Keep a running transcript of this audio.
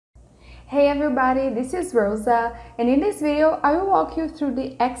Hey everybody, this is Rosa, and in this video I will walk you through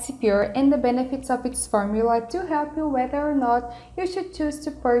the Exipure and the benefits of its formula to help you whether or not you should choose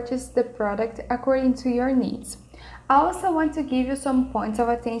to purchase the product according to your needs. I also want to give you some points of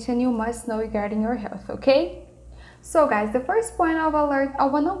attention you must know regarding your health, okay? So guys, the first point of alert I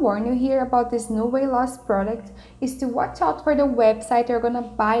want to warn you here about this new weight loss product is to watch out for the website you're gonna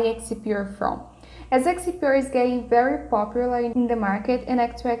buy Exipure from, as Exipure is getting very popular in the market and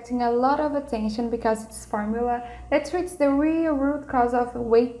attracting a lot of attention because its formula that treats the real root cause of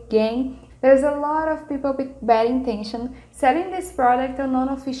weight gain. There's a lot of people with bad intention selling this product on an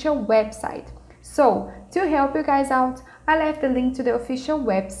unofficial website. So, to help you guys out, I left the link to the official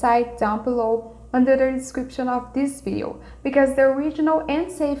website down below under the description of this video, because the original and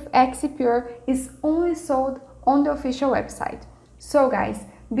safe Exipure is only sold on the official website. So guys,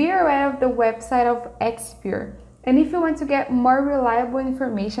 be aware of the website of Exipure, and if you want to get more reliable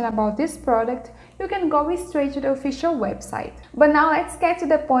information about this product, you can go straight to the official website. But now let's get to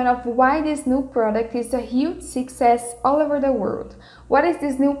the point of why this new product is a huge success all over the world. What is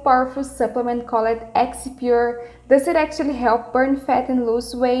this new powerful supplement called Exipure? Does it actually help burn fat and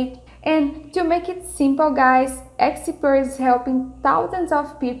lose weight? And to make it simple guys, Exipure is helping thousands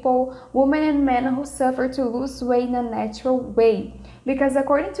of people, women and men, who suffer to lose weight in a natural way. Because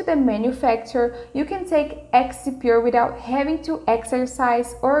according to the manufacturer, you can take Exipure without having to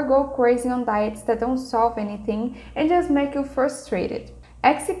exercise or go crazy on diets that don't solve anything and just make you frustrated.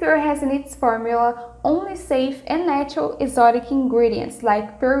 Exipure has in its formula only safe and natural exotic ingredients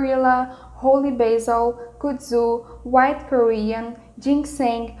like perilla, holy basil, kudzu, white Korean,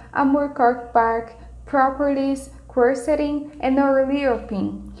 ginseng, amur cork bark, propolis, quercetin, and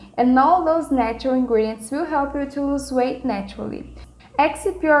neurolepin. And all those natural ingredients will help you to lose weight naturally.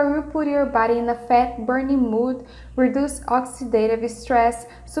 Exipure will put your body in a fat-burning mood, reduce oxidative stress,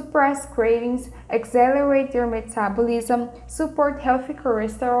 suppress cravings, accelerate your metabolism, support healthy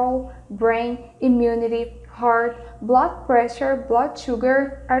cholesterol, brain, immunity, heart, blood pressure, blood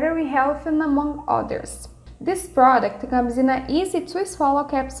sugar, artery health, and among others. This product comes in an easy-to-swallow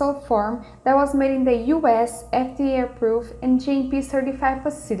capsule form that was made in the US FDA-approved and GMP-certified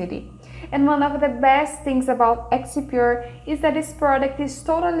facility. And one of the best things about Exipure is that this product is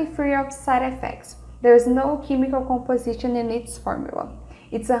totally free of side effects. There is no chemical composition in its formula.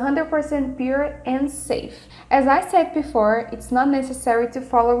 It's 100% pure and safe. As I said before, it's not necessary to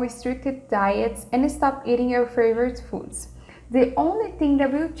follow restricted diets and stop eating your favorite foods. The only thing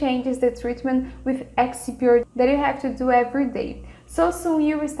that will change is the treatment with Exipure that you have to do every day. So soon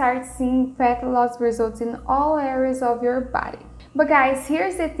you will start seeing fat loss results in all areas of your body. But guys,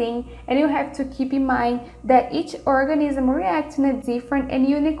 here's the thing, and you have to keep in mind that each organism reacts in a different and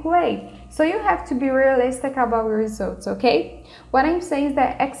unique way. So you have to be realistic about your results, okay? What I'm saying is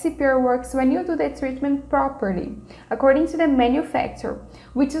that Exipure works when you do the treatment properly, according to the manufacturer,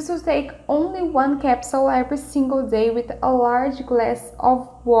 which is to take only one capsule every single day with a large glass of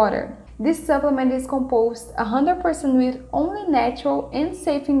water. This supplement is composed 100% with only natural and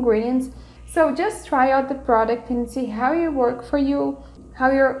safe ingredients. So just try out the product and see how it works for you,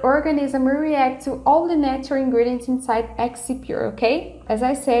 how your organism will react to all the natural ingredients inside Exipure, okay? As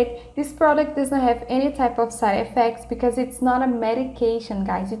I said, this product does not have any type of side effects because it's not a medication,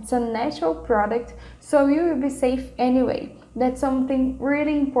 guys. It's a natural product, so you will be safe anyway. That's something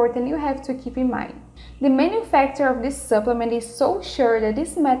really important you have to keep in mind. The manufacturer of this supplement is so sure that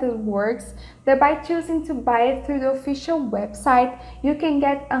this method works that by choosing to buy it through the official website, you can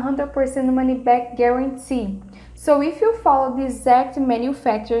get 100% money back guarantee. So if you follow the exact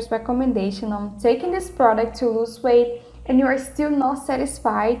manufacturer's recommendation on taking this product to lose weight and you are still not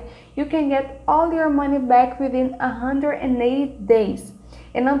satisfied, you can get all your money back within 180 days.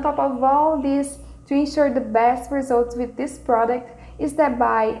 And on top of all this, to ensure the best results with this product is that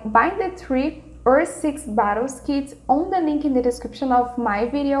by buying the 3 or 6 bottles kits on the link in the description of my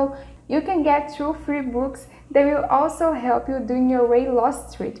video, you can get 2 free books that will also help you during your weight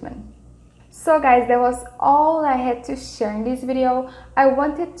loss treatment. So guys, that was all I had to share in this video. I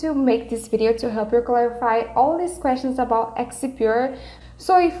wanted to make this video to help you clarify all these questions about Exipure.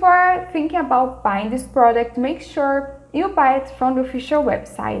 So if you are thinking about buying this product, make sure you buy it from the official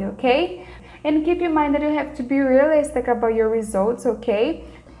website, okay? And keep in mind that you have to be realistic about your results, okay?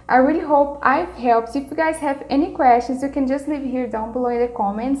 I really hope I've helped. If you guys have any questions, you can just leave here down below in the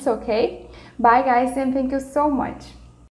comments, okay? Bye guys, and thank you so much.